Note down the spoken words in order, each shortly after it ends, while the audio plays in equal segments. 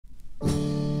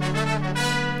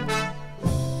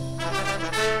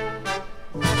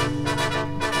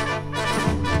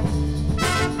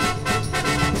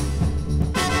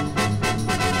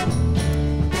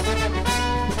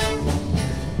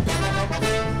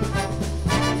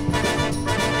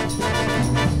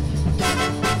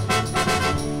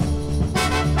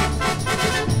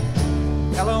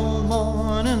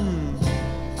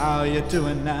you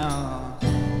doing now?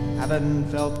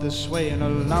 Haven't felt this way in a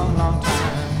long, long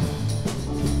time.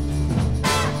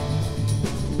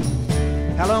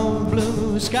 Hello,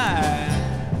 blue sky,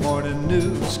 morning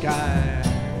new sky,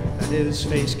 that his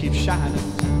face keeps shining.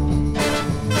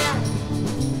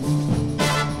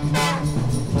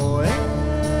 Forever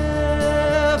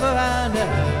and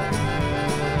ever,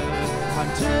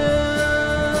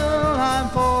 until I'm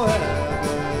forever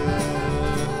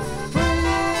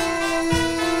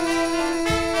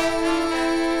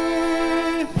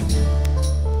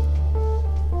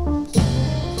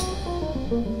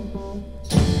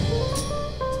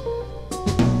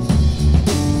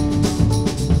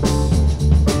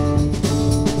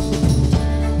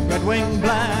red-winged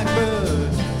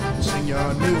blackbird, sing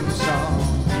your new song,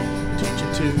 teach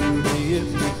it to me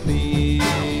if you please.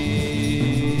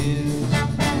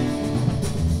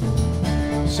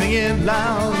 Sing it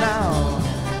loud now,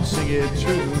 sing it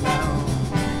true now,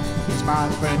 he's my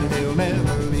friend and he'll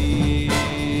never leave.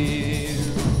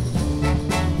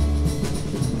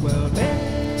 Well,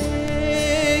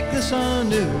 make this a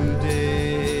new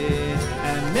day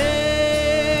and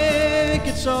make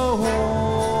it so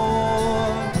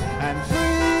warm and free.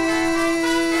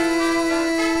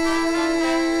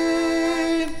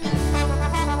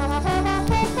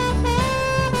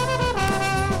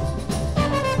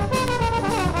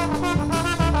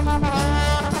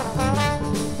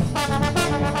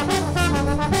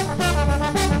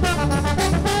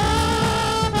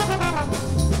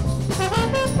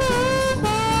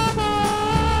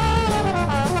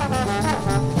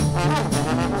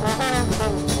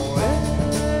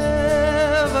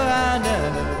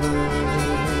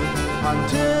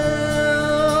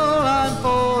 Until I'm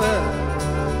forever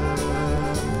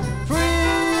free.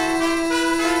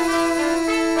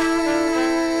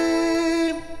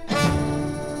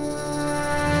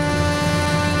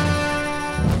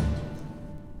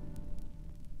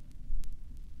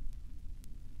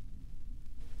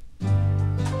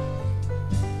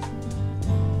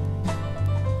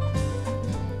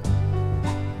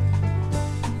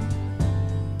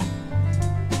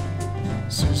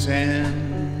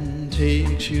 Suzanne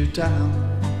takes you down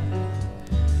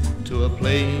to a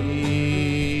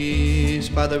place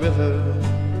by the river.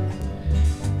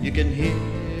 You can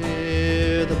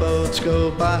hear the boats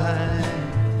go by.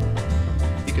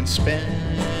 You can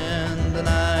spend the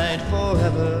night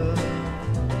forever.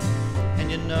 And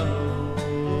you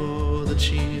know that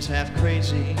she's half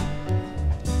crazy,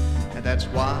 and that's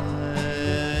why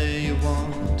you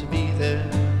want to be there.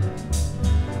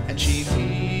 And she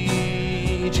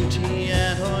feeds you tea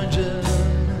and oranges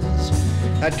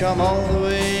that come all the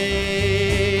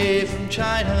way from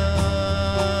China.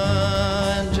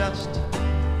 And just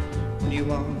when you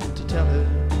want to tell her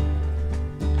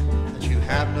that you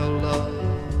have no love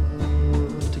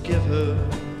to give her,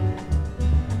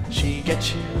 she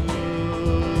gets you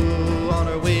on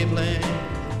her wavelength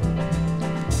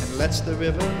and lets the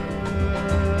river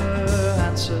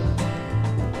answer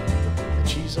that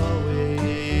she's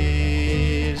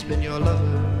always been your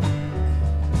lover.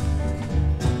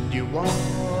 You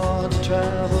want to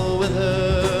travel with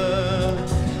her,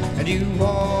 and you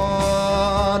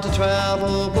want to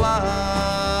travel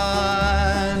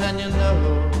blind, and you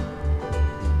know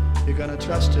you're gonna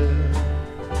trust her,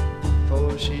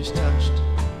 for she's touched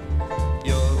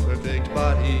your perfect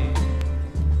body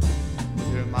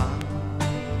with her mind.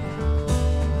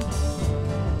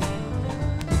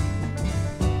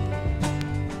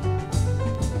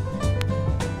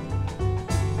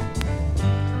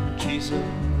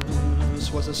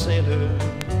 Jesus was a sailor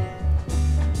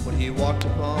when he walked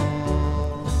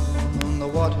upon the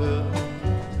water,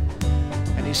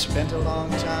 and he spent a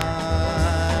long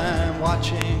time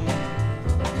watching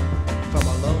from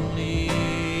a lonely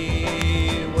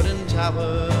wooden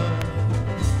tower.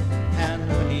 And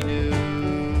when he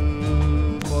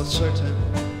knew for certain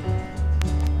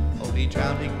only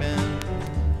drowning men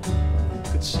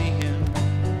could see him,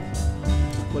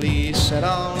 well, he said,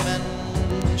 all men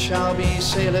shall be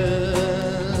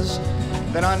sailors,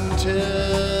 then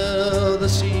until the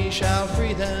sea shall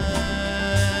free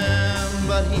them.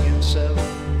 But he himself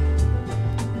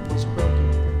was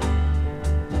broken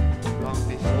long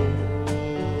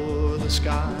before the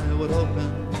sky would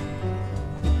open,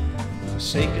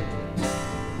 forsaken,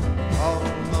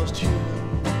 almost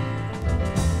human.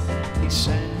 He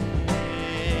sank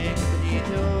beneath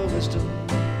your wisdom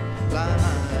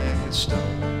like a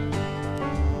stone.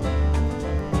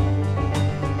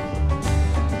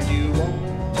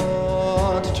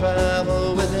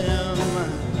 Travel with him,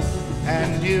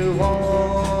 and you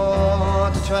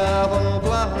want to travel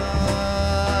blind,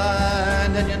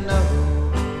 and you know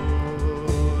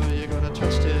you're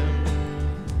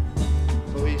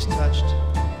touched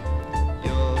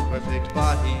your perfect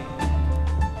body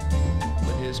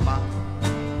with his mouth.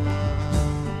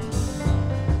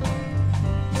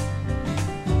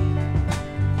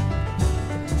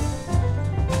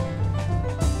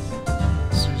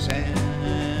 Suzanne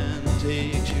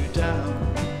takes you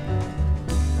down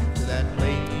to that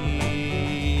place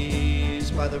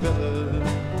by the river,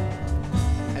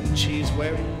 and she's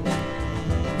wearing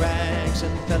rags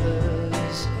and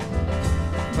feathers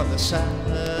from the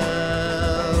Salvation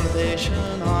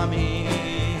Army,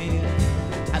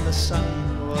 and the sun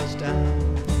pours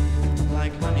down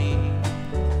like honey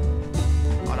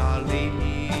on Our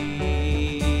Lady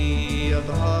of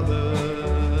the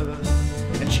Harbor,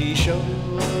 and she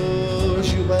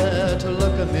shows you where to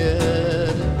look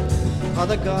amid all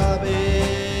the garbage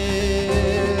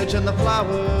and the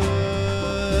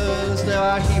flowers. There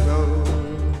are heroes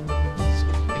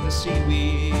in the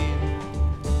seaweed,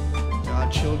 there are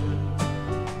children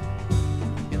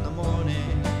in the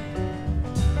morning,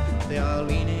 they are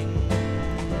leaning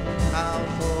out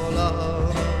for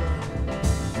love,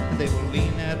 and they will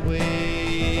lean that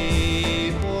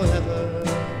way forever,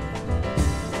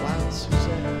 while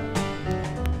Suzanne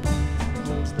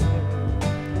holds the mirror.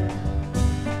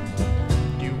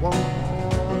 You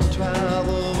want to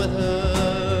travel with her,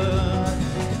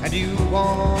 and you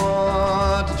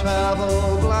want to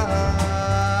travel blind,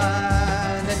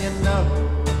 and you know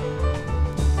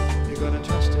you're gonna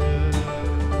trust her,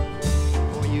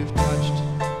 for you've touched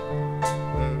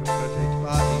her perfect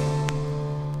body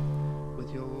with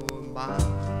your mind.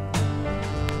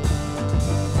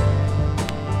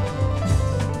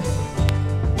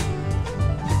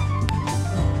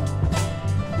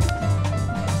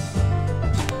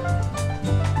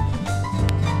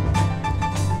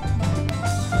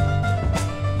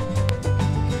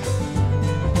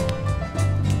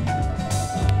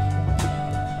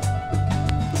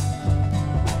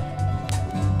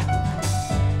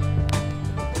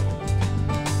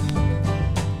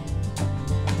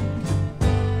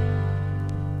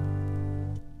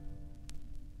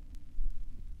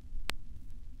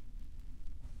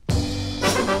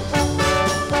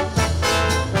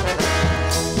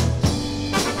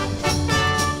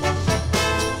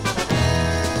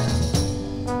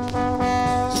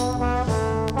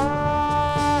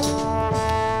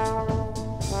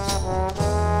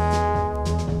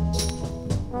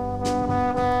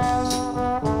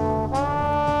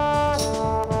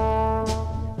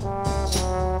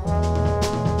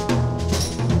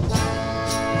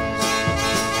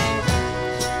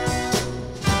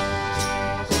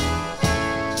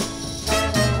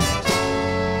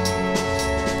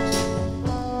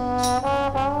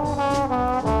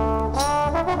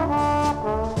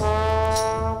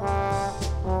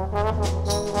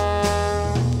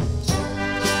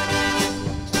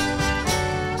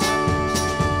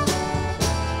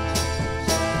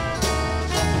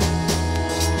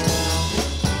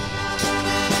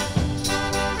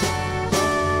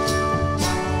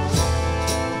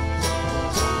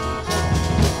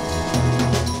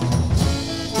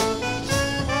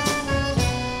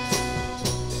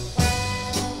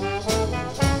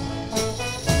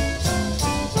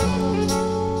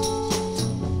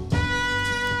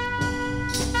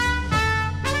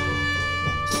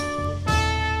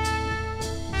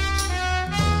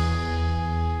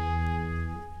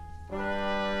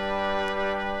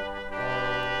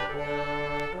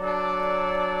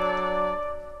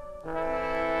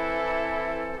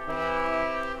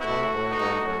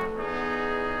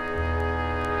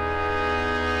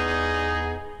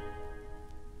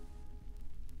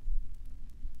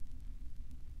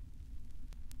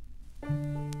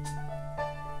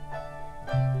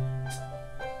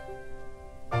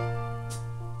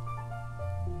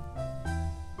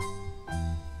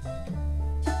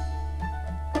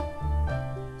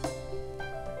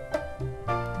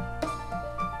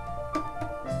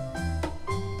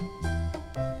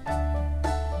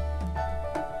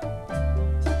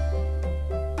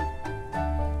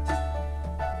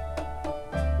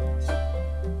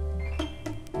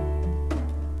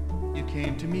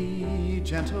 Came to me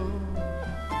gentle,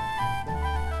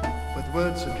 with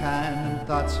words so kind and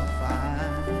thoughts so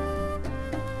fine,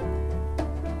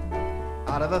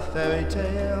 out of a fairy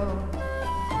tale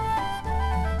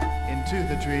into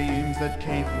the dreams that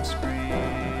came from spring.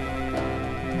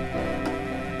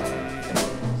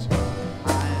 So I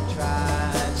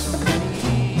tried so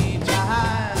many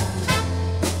times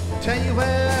to tell you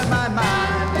where my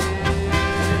mind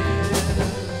is,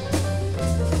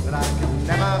 but I can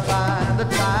never find the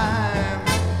time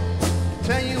to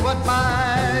tell you what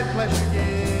my pleasure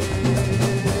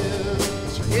gives.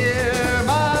 So hear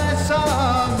my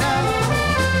song now,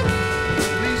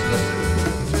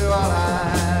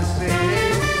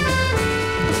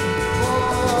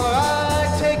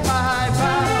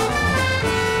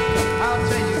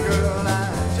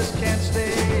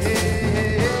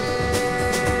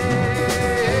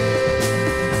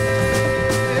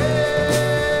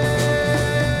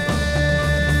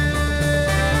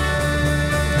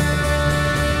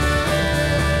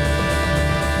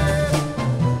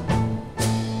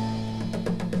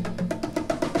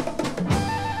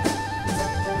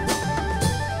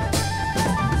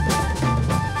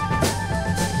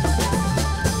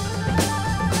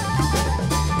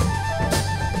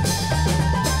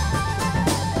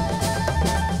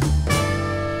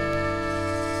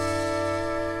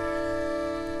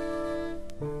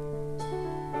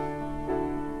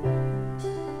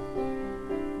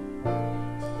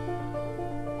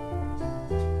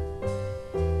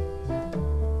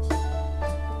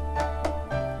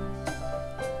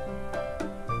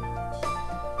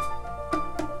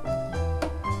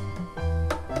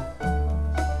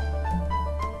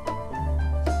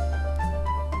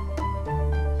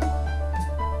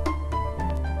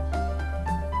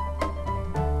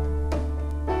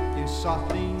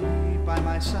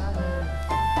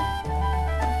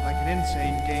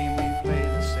 insane game, we play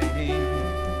the same.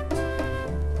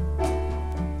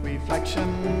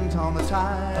 Reflections on the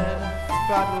tide,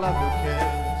 but love will kiss,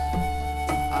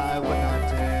 I would not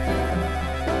dare.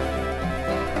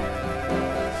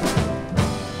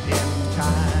 In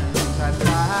times I've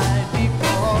cried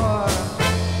before,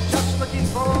 just looking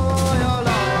for your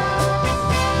love.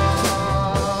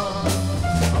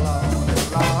 Alone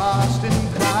and lost in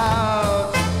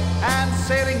clouds, and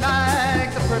sailing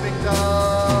like the perfect dove.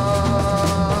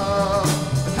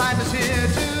 The time is here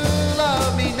to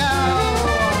love me now.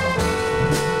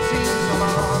 Seems so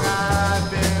long I've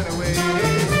been away.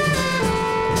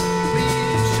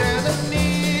 Please share the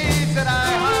needs that I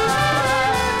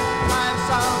have. I'm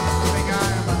something,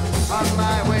 I'm on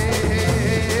my way.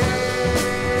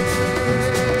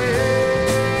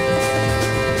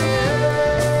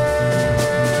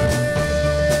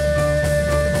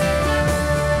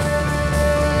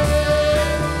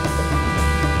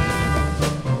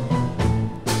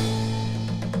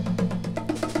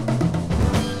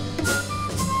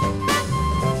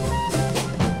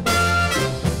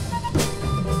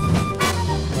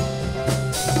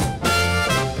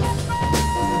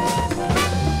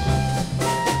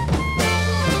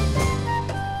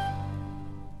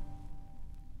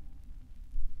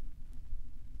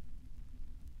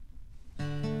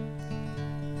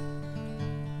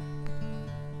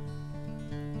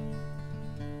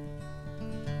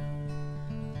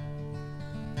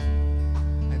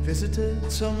 Visited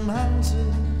some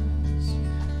houses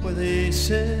where they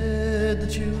said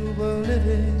that you were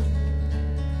living,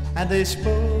 and they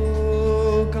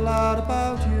spoke a lot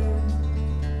about you,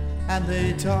 and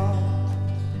they talked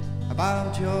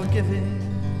about your giving.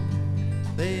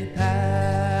 They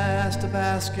passed a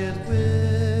basket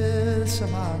with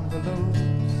some envelopes.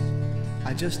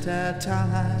 I just had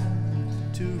time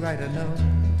to write a note,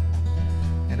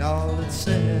 and all it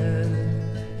said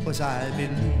was I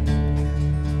believe you.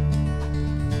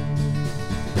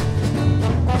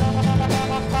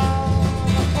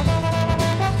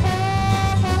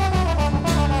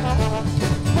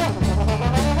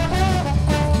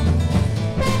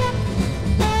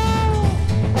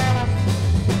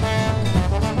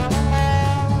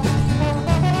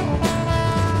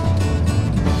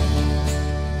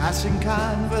 Passing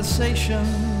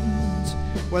conversations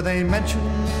where they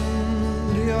mentioned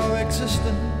your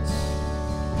existence,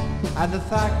 and the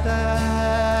fact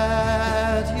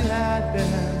that you had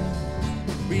been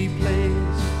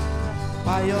replaced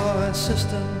by your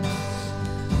assistants.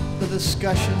 The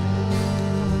discussion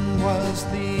was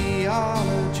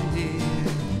theology,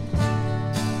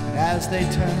 and as they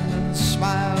turned and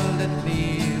smiled at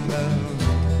me, well,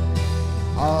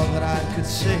 all that I could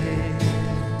say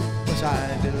was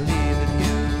I believe in you.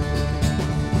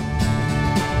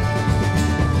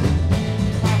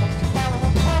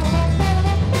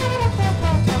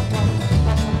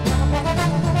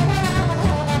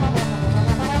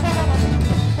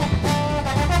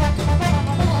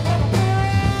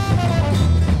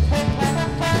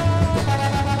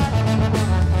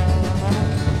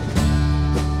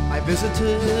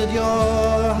 Visited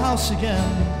your house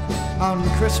again on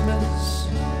Christmas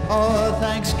or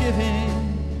Thanksgiving,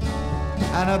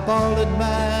 and a balded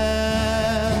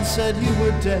man said you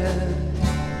were dead,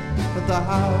 but the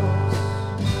house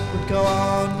would go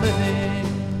on living.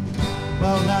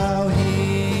 Well, now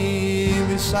he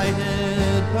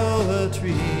recited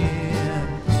poetry,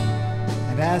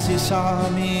 and as he saw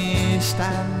me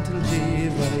stand to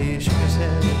leave, well, he shook his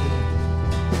head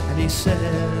and he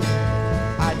said,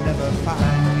 I'd never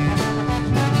find you.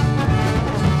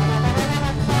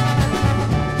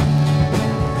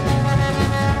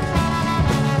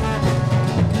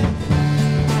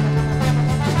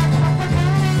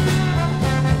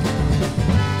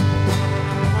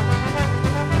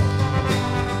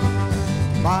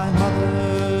 My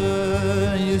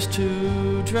mother used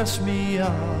to dress me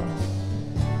up,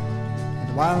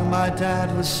 and while my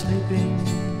dad was sleeping,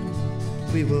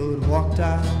 we would walk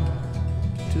down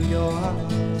to your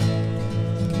house.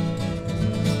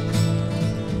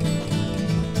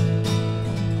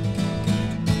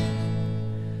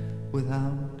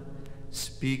 Without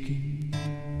speaking.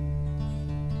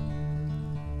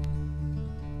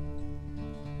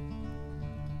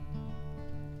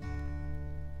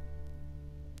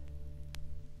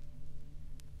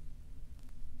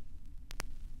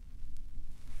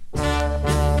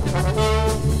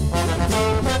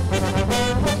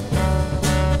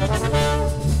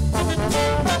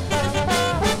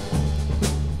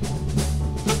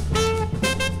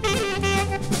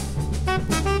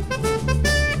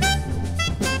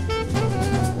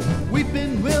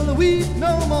 Weep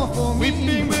no more for me.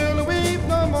 Weeping will weep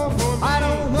no more for me. I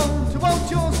don't want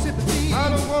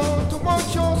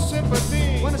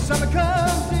summer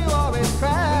comes, do you always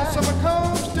cry? When summer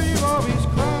comes, do you always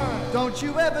cry? Don't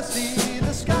you ever see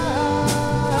the sky?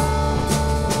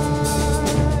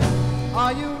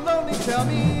 Are you lonely? Tell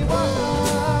me why.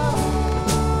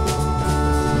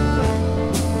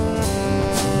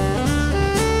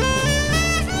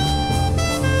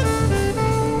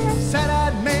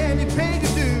 Sad-eyed man, you paid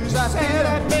your dues, I feel.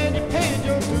 Sad-eyed man, you paid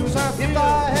your dues, I feel. If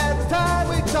I had the time,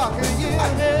 we'd talk a year. I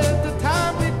had the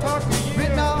time, we'd talk a year.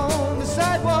 Written on the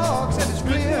sidewalks and it's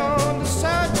Written clear. on the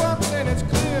sidewalks and it's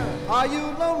clear. Are you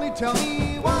lonely? Tell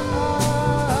me why.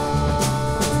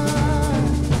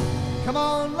 Come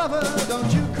on, lover,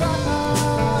 don't you cry.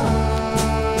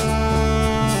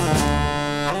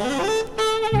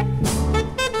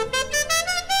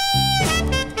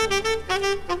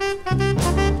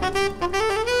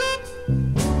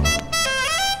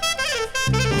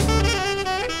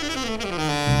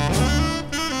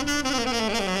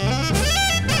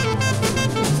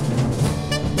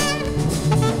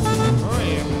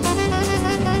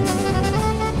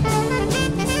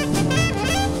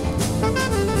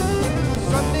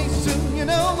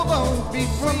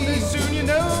 Someday soon, you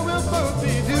know, we'll both be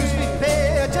dues we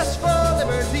pay just for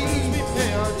liberty. Dues we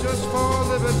pay are just for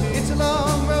liberty. It's a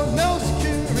long road, no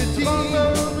security. Long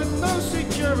road with no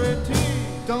security.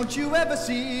 Don't you ever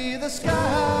see the sky?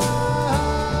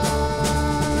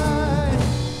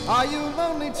 Are you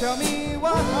lonely? Tell me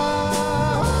why.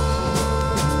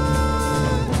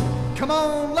 Come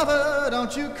on, lover,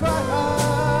 don't you cry.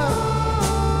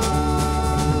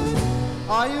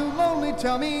 Are you lonely?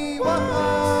 Tell me why.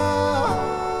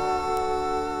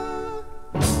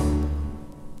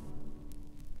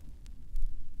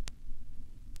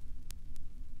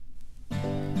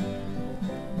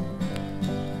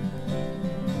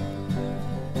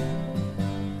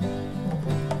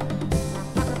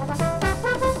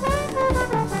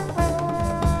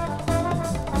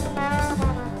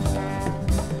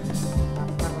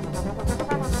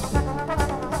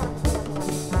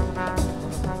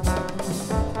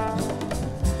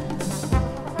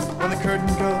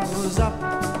 Curtain goes up,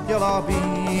 you'll all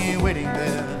be waiting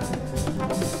there,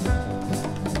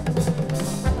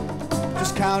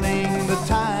 just counting the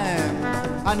time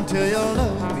until you'll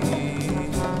know me.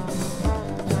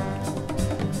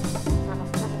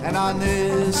 And on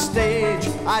this stage,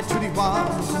 I truly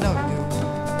want to know you,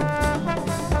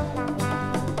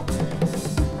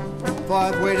 for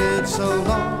I've waited so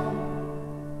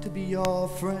long to be your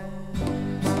friend.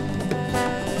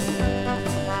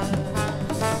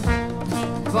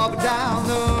 Up down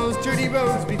those dirty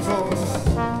roads before,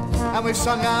 and we've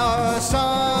sung our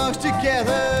songs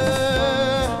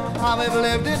together. How we've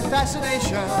lived in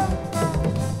fascination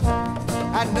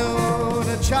and known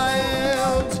a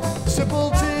child's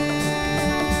simplicity.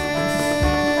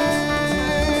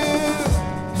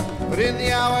 But in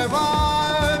the hour of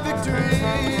our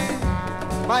victory,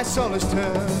 my soul has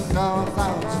turned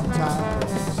 1,000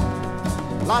 times.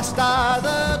 Lost are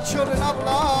the children of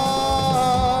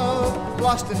love,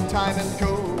 lost in time and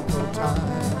cold time.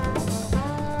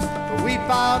 But we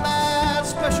found that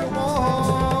special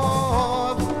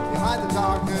warmth behind the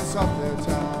darkness of their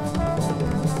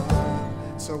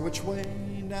time. So which way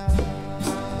now?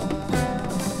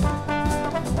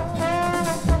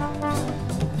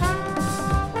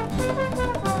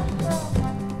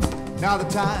 Now the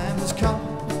time has come,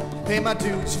 pay my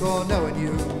dues for knowing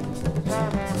you,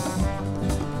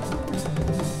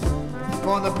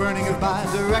 for the burning of my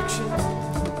direction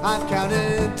I've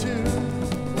counted 2.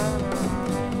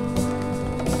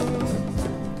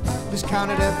 Just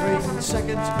counted every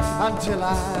second until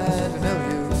I know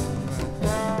you.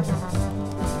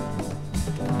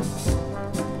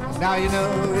 Now you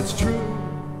know it's true.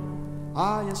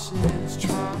 Ah, yes, it's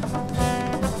true.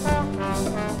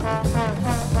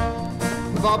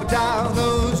 We've all been down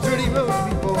those dirty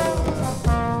roads before,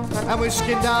 and we've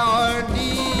skinned our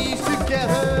knees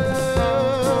together.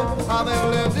 How they've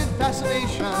lived in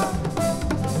fascination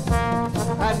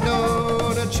and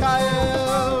known a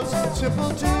child's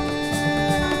simplicity.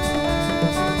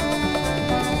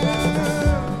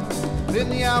 But in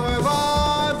the hour of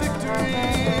our victory,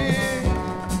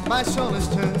 my soul is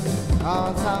turned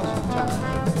 1,000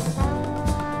 times.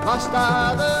 Lost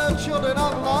are the children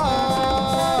of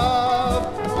love,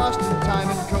 lost in time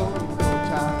and cold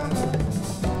time.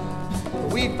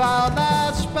 We found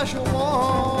that special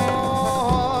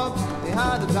warmth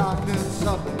behind the darkness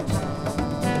of their time.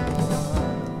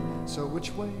 So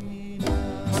which way now?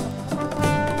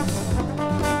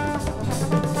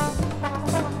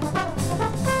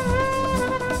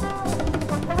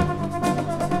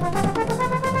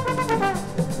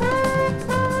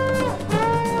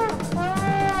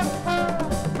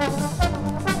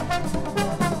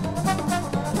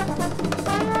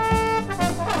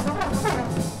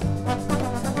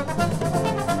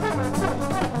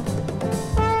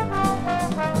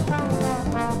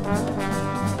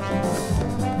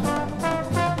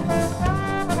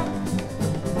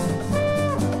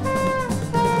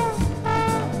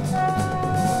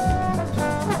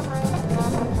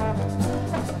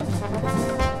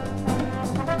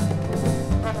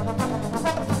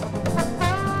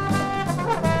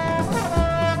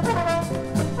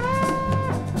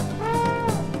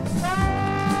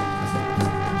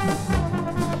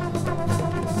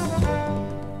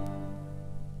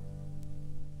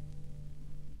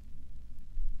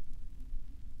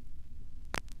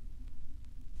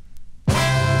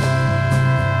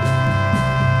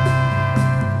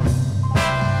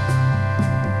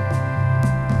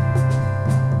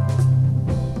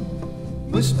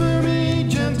 Whisper me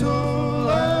gentle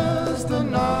as the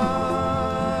night,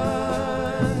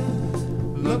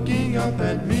 looking up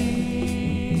at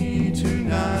me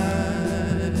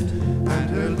tonight, and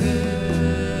her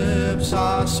lips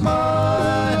are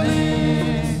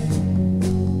smiling,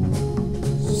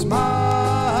 smiling.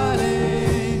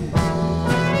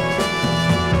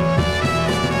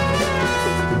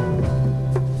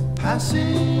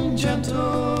 Passing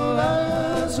gentle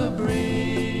as a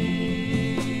breeze,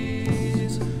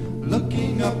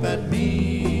 looking up at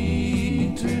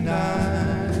me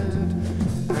tonight,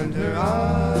 and her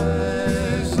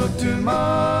eyes look to mine,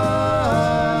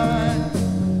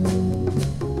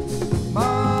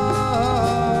 mine.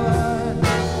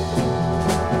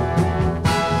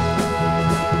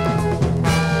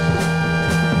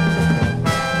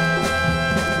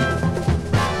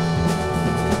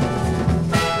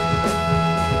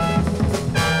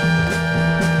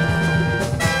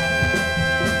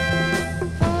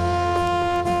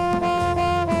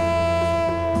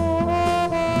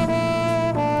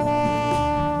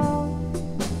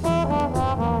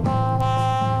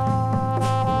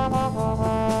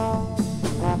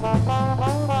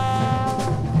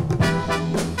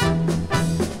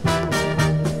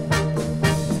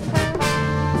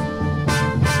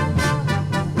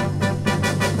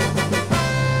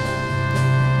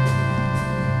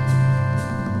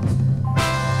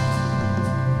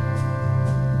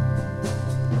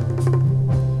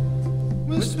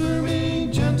 Whisper me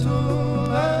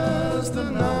gentle as the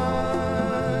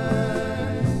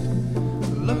night,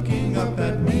 looking up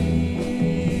at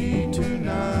me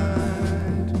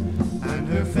tonight, and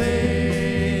her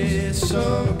face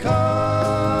so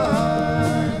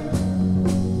kind,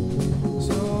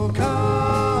 so kind.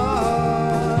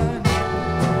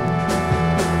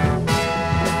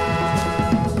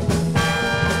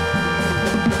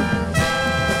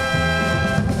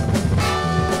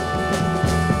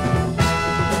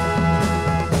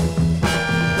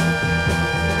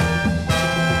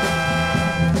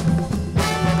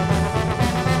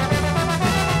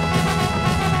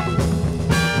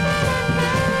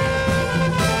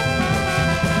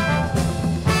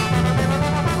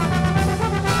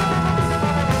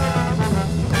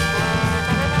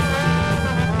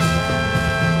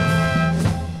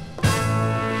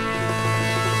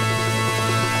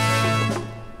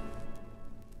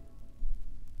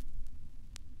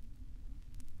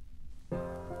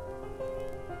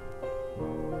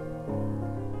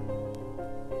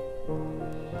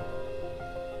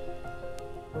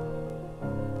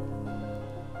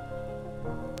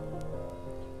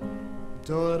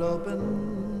 Door it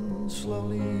opened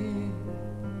slowly,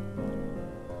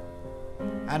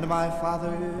 and my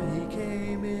father, he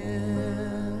came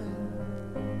in.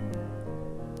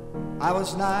 I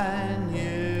was 9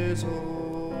 years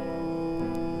old,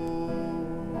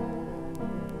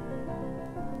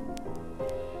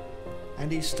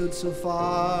 and he stood so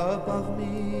far above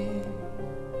me,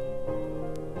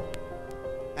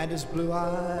 and his blue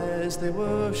eyes, they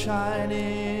were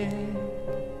shining,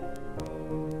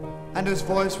 and his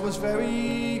voice was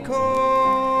very cold.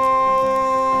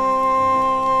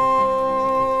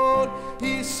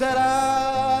 He said,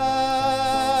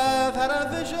 I've had a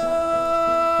vision,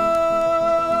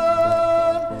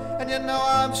 and you know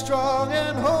I'm strong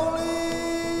and holy.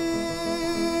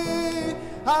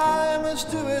 I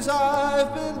must do as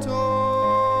I've been told.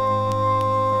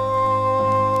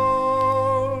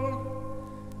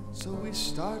 So we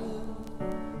started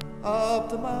up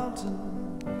the mountain.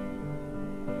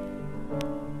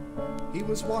 He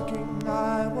was walking,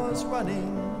 I was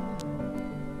running,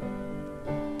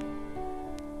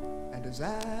 and his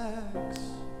axe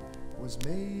was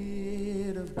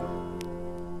made of gold.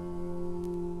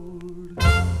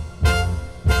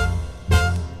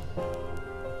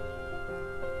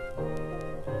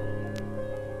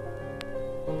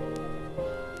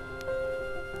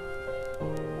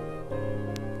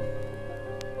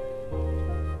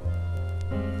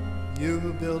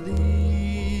 You build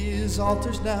these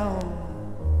altars now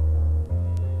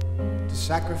to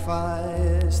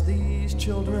sacrifice these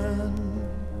children.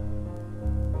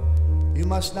 You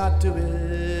must not do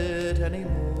it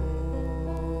anymore.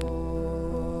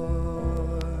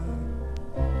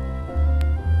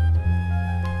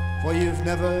 For you've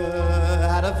never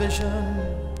had a vision,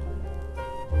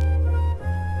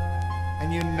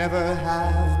 and you never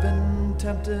have been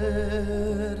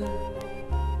tempted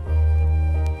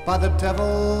by the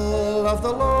devil of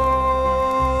the Lord.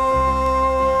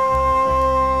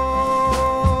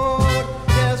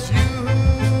 Yes, you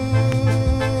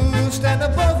stand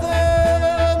above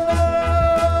them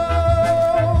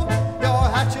now, your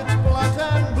hatchet's blunt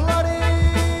and bloody,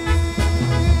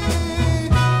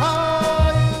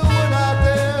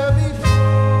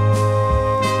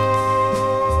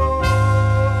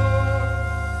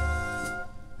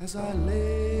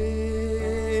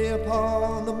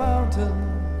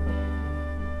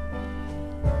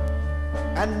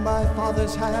 and my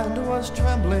father's hand was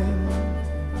trembling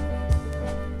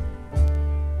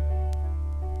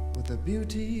with the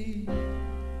beauty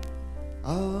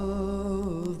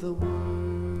of the word.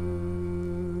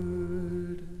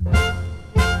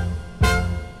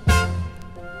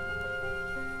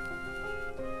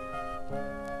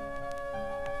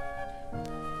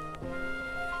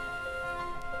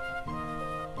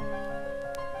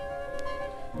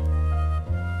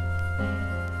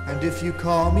 And if you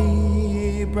call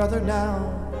me brother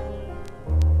now,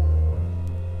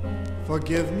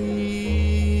 forgive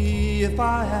me if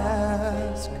I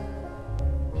ask,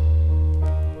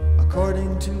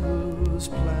 according to whose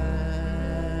plan?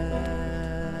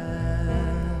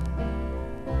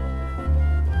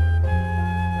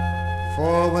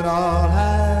 For when all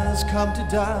has come to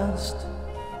dust,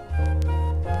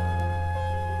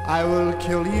 I will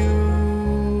kill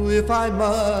you if I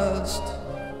must.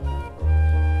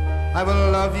 I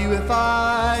will love you if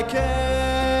I can,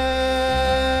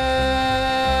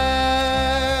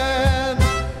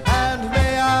 and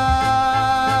may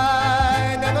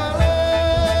I never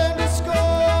learn to scorn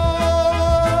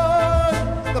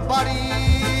the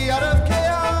body out of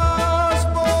chaos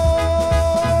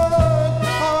born,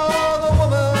 for the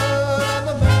woman and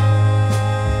the man.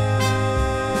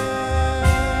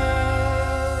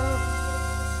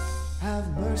 Have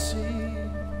mercy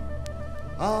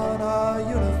on our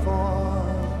uniform,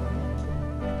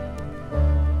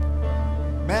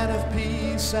 man of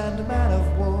peace and man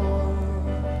of war.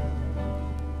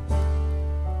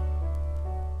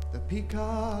 The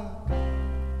peacock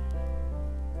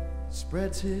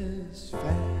spreads his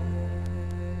fan.